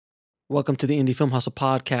Welcome to the Indie Film Hustle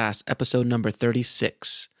Podcast, episode number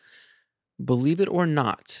 36. Believe it or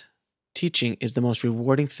not, teaching is the most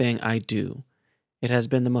rewarding thing I do. It has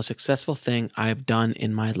been the most successful thing I have done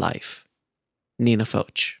in my life. Nina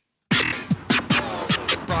Foch.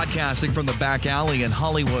 Broadcasting from the back alley in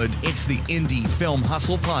Hollywood, it's the Indie Film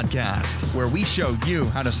Hustle Podcast, where we show you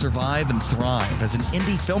how to survive and thrive as an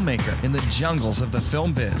indie filmmaker in the jungles of the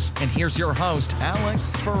film biz. And here's your host,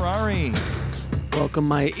 Alex Ferrari. Welcome,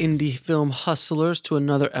 my indie film hustlers, to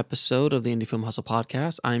another episode of the Indie Film Hustle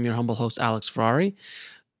Podcast. I am your humble host, Alex Ferrari.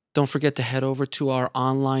 Don't forget to head over to our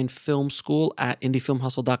online film school at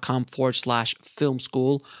indiefilmhustle.com/film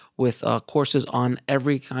school with courses on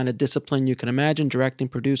every kind of discipline you can imagine: directing,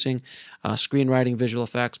 producing, screenwriting, visual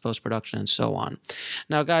effects, post-production, and so on.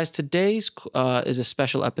 Now, guys, today's is a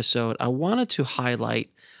special episode. I wanted to highlight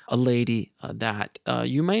a lady that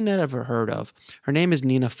you may not have heard of. Her name is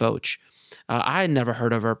Nina Foch. I had never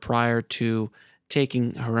heard of her prior to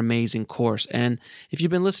taking her amazing course. And if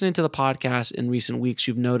you've been listening to the podcast in recent weeks,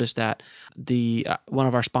 you've noticed that the one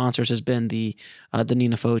of our sponsors has been the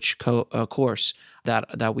Nina Foch course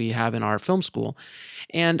that we have in our film school.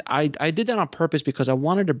 And I did that on purpose because I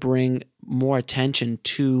wanted to bring more attention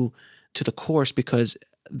to the course, because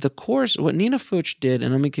the course, what Nina Foch did,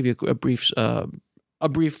 and let me give you a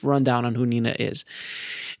brief rundown on who Nina is.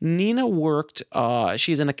 Nina worked,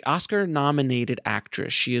 she's an Oscar-nominated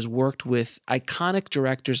actress. She has worked with iconic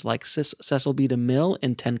directors like Cecil B. DeMille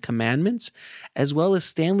in 10 Commandments, as well as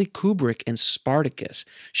Stanley Kubrick in Spartacus.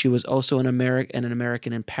 She was also an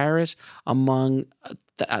American in Paris, among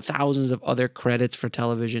thousands of other credits for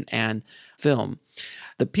television and film.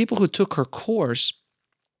 The people who took her course,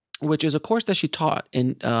 which is a course that she taught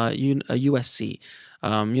in USC,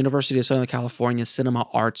 University of Southern California Cinema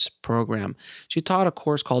Arts Program. She taught a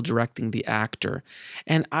course called Directing the Actor.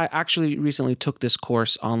 And I actually recently took this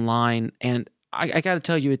course online, and I got to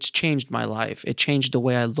tell you, it's changed my life. It changed the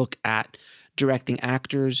way I look at directing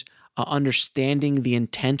actors, understanding the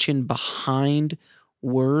intention behind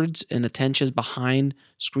words and intentions behind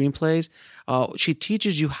screenplays. She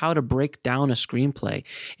teaches you how to break down a screenplay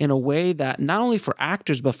in a way that not only for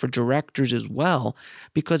actors but for directors as well,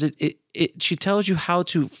 because she tells you how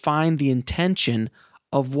to find the intention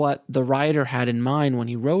of what the writer had in mind when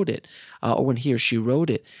he wrote it, or when he or she wrote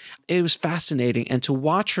it. It was fascinating, and to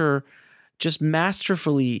watch her just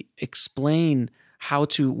masterfully explain how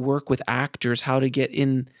to work with actors, how to get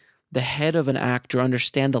in the head of an actor,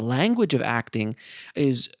 understand the language of acting,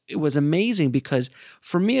 it was amazing. Because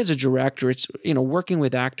for me as a director, it's, working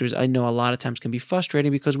with actors, I know a lot of times can be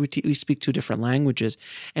frustrating because we speak two different languages.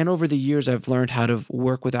 And over the years, I've learned how to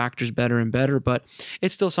work with actors better and better, but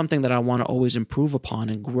it's still something that I want to always improve upon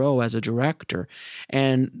and grow as a director.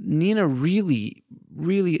 And Nina really,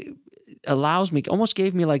 really almost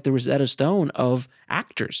gave me like the Rosetta Stone of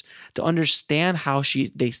actors, to understand how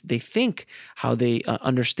they think, how they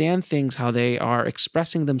understand things, how they are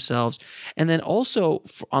expressing themselves. And then also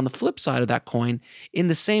on the flip side of that coin, in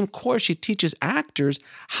the same course, she teaches actors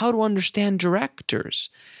how to understand directors.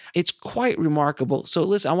 It's quite remarkable. So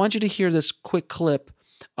listen, I want you to hear this quick clip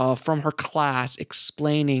from her class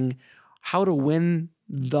explaining how to win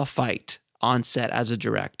the fight on set as a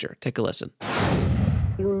director. Take a listen.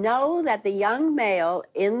 You know that the young male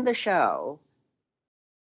in the show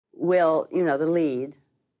will, the lead,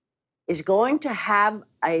 is going to have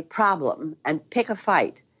a problem and pick a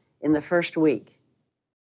fight in the first week.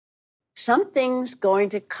 Something's going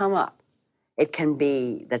to come up. It can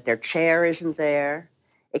be that their chair isn't there.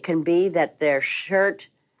 It can be that their shirt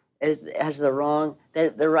has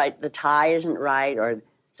the tie isn't right, or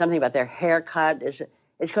something about their haircut.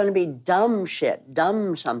 It's going to be dumb shit,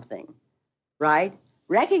 dumb something, right?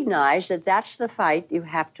 Recognize that that's the fight you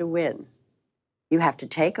have to win. You have to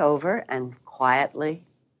take over and quietly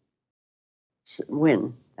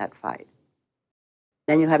win that fight.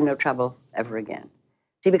 Then you'll have no trouble ever again.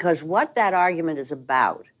 See, because what that argument is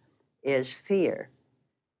about is fear.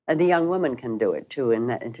 And the young woman can do it, too,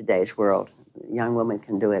 in today's world. Young women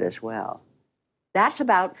can do it as well. That's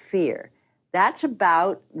about fear. That's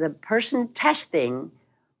about the person testing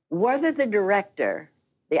whether the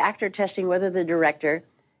actor testing whether the director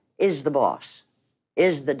is the boss,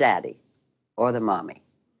 is the daddy, or the mommy.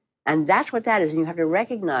 And that's what that is. And you have to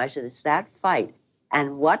recognize that it's that fight.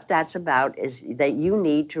 And what that's about is that you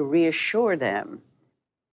need to reassure them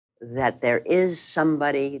that there is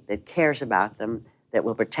somebody that cares about them, that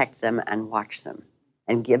will protect them and watch them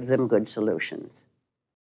and give them good solutions.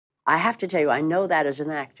 I have to tell you, I know that as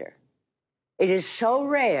an actor. It is so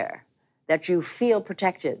rare that you feel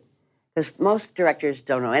protected, because most directors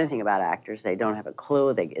don't know anything about actors. They don't have a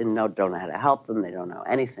clue. They don't know how to help them. They don't know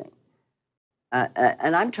anything.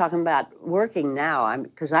 And I'm talking about working now,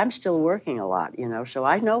 because I'm still working a lot, so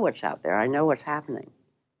I know what's out there. I know what's happening.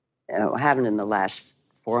 I haven't in the last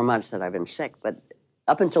 4 months that I've been sick, but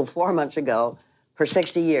up until 4 months ago, for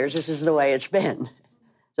 60 years, this is the way it's been.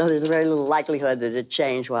 So there's very little likelihood that it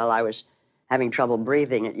changed while I was having trouble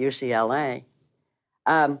breathing at UCLA.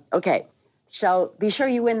 Okay, so be sure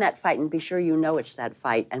you win that fight, and be sure you know it's that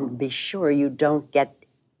fight, and be sure you don't get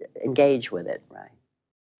engaged with it, right?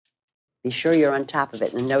 Be sure you're on top of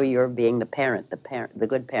it and know you're being the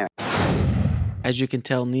good parent. As you can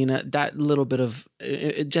tell, Nina, that little bit of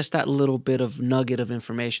nugget of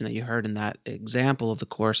information that you heard in that example of the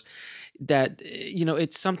course, that,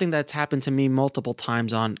 it's something that's happened to me multiple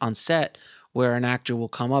times on set, where an actor will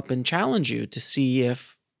come up and challenge you to see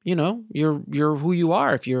if, you're who you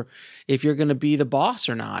are, if you're going to be the boss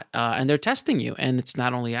or not. And they're testing you. And it's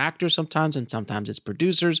not only actors sometimes, and sometimes it's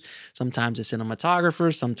producers, sometimes it's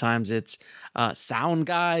cinematographers, sometimes it's sound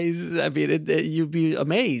guys. I mean, you'd be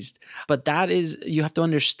amazed. But you have to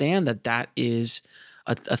understand that is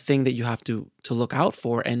a thing that you have to look out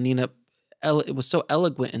for. And Nina, it was so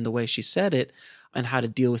eloquent in the way she said it, and how to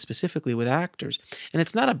deal with specifically with actors. And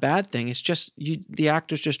it's not a bad thing. It's just the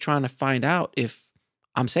actor's just trying to find out if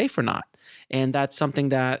I'm safe or not. And that's something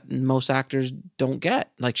that most actors don't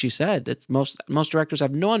get. Like she said, most directors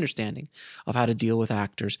have no understanding of how to deal with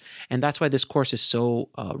actors. And that's why this course is so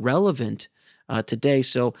relevant today.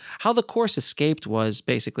 So how the course escaped was,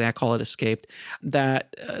 basically, I call it escaped,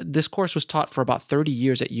 that this course was taught for about 30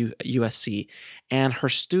 years at USC. And her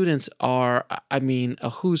students are, a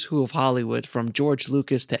who's who of Hollywood, from George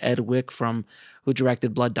Lucas to Ed Wick, who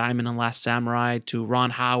directed Blood Diamond and Last Samurai, to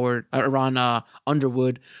Ron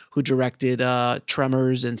Underwood, who directed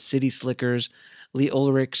Tremors and City Slickers, Lee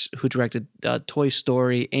Ulrichs, who directed Toy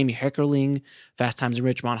Story, Amy Heckerling, Fast Times at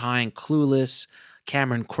Ridgemont High and Clueless,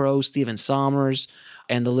 Cameron Crowe, Stephen Sommers,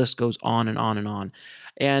 and the list goes on and on and on.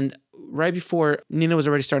 And right before Nina was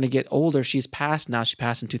already starting to get older, she's passed now. She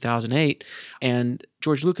passed in 2008. And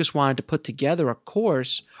George Lucas wanted to put together a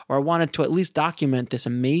course, or wanted to at least document this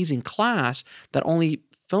amazing class that only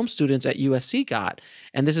film students at USC got.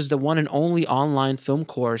 And this is the one and only online film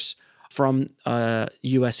course from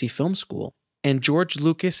USC Film School. And George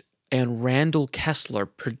Lucas and Randall Kessler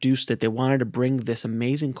produced it. They wanted to bring this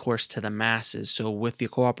amazing course to the masses. So with the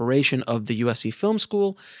cooperation of the USC Film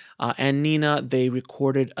School and Nina, they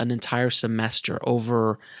recorded an entire semester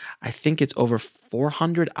over, I think it's over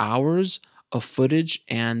 400 hours of footage,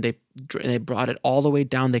 and they brought it all the way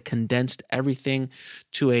down. They condensed everything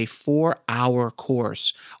to a 4-hour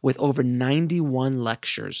course with over 91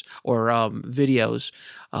 lectures or videos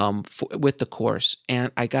with the course.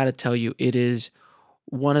 And I got to tell you, it is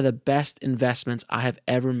one of the best investments I have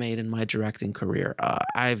ever made in my directing career.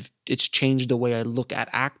 It's changed the way I look at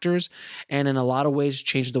actors, and in a lot of ways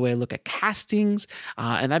changed the way I look at castings.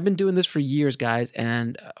 And I've been doing this for years, guys.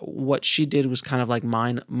 And what she did was kind of like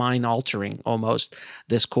mind altering almost,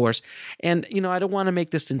 this course. And I don't want to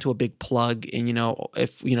make this into a big plug. And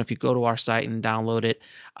if you go to our site and download it,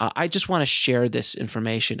 I just want to share this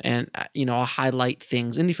information, and I'll highlight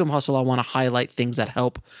things. Indie Film Hustle, I want to highlight things that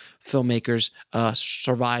help filmmakers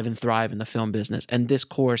survive and thrive in the film business. And this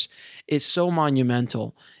course is so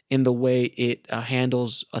monumental in the way it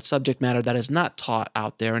handles a subject matter that is not taught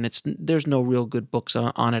out there. And there's no real good books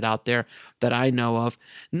on it out there that I know of.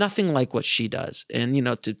 Nothing like what she does. And,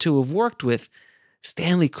 to have worked with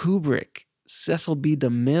Stanley Kubrick, Cecil B.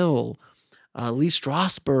 DeMille, Lee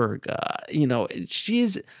Strasberg,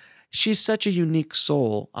 she's such a unique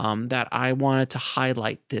soul that I wanted to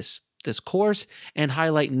highlight this course and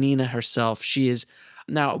highlight Nina herself. She is,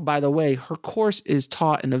 now, by the way, her course is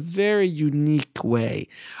taught in a very unique way.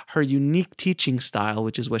 Her unique teaching style,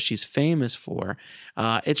 which is what she's famous for,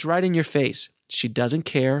 it's right in your face. She doesn't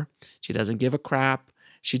care. She doesn't give a crap.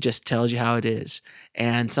 She just tells you how it is.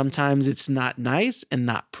 And sometimes it's not nice and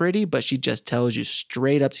not pretty, but she just tells you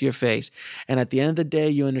straight up to your face. And at the end of the day,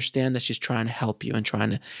 you understand that she's trying to help you and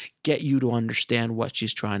trying to get you to understand what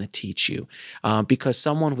she's trying to teach you. Because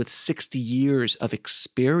someone with 60 years of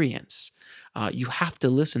experience, you have to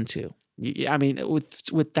listen to. I mean,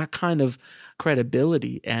 with that kind of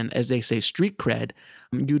credibility and, as they say, street cred,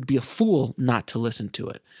 you'd be a fool not to listen to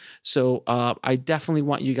it. So I definitely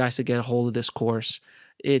want you guys to get a hold of this course.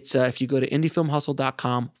 It's if you go to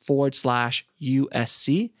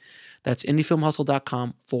indiefilmhustle.com/USC. That's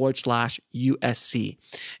indiefilmhustle.com/USC.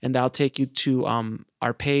 And that'll take you to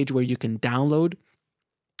our page where you can download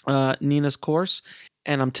Nina's course.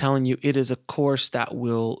 And I'm telling you, it is a course that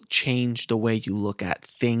will change the way you look at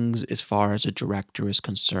things as far as a director is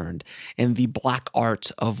concerned. And the black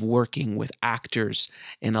art of working with actors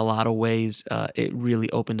in a lot of ways, it really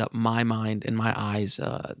opened up my mind and my eyes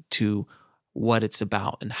to what it's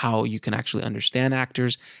about and how you can actually understand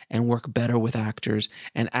actors and work better with actors.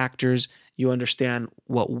 And actors, you understand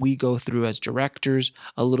what we go through as directors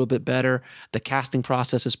a little bit better. The casting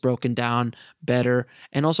process is broken down better.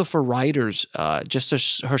 And also for writers,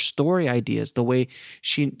 just her story ideas, the way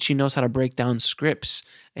she knows how to break down scripts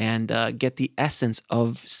and get the essence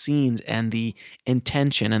of scenes and the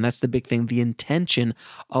intention. And that's the big thing, the intention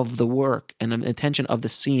of the work and the intention of the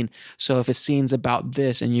scene. So if a scene's about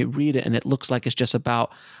this and you read it and it looks like it's just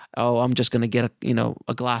about, oh, I'm just going to get a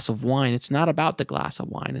glass of wine. It's not about the glass of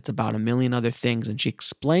wine. It's about a million other things. And she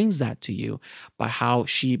explains that to you by how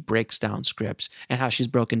she breaks down scripts and how she's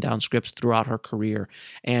broken down scripts throughout her career.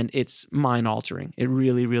 And it's mind altering. It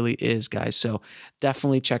really, really is, guys. So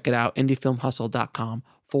definitely check it out.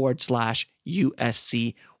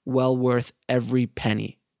 IndieFilmHustle.com/USC. Well worth every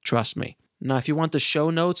penny. Trust me. Now, if you want the show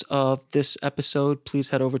notes of this episode, please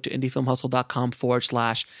head over to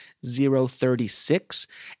IndieFilmHustle.com/036.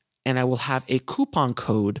 And I will have a coupon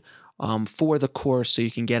code for the course so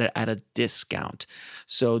you can get it at a discount.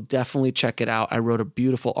 So definitely check it out. I wrote a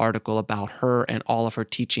beautiful article about her and all of her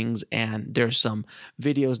teachings, and there's some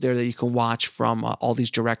videos there that you can watch from all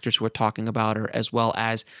these directors who are talking about her, as well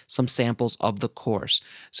as some samples of the course.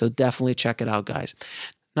 So definitely check it out, guys.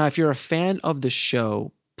 Now, if you're a fan of the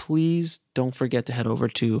show, please don't forget to head over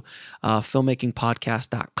to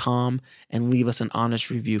filmmakingpodcast.com and leave us an honest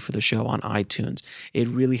review for the show on iTunes. It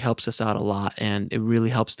really helps us out a lot, and it really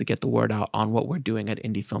helps to get the word out on what we're doing at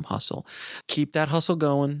Indie Film Hustle. Keep that hustle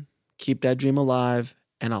going, keep that dream alive,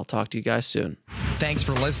 and I'll talk to you guys soon. Thanks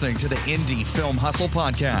for listening to the Indie Film Hustle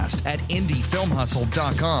podcast at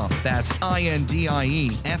IndieFilmHustle.com. That's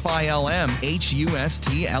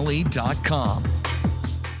IndieFilmHustle.com.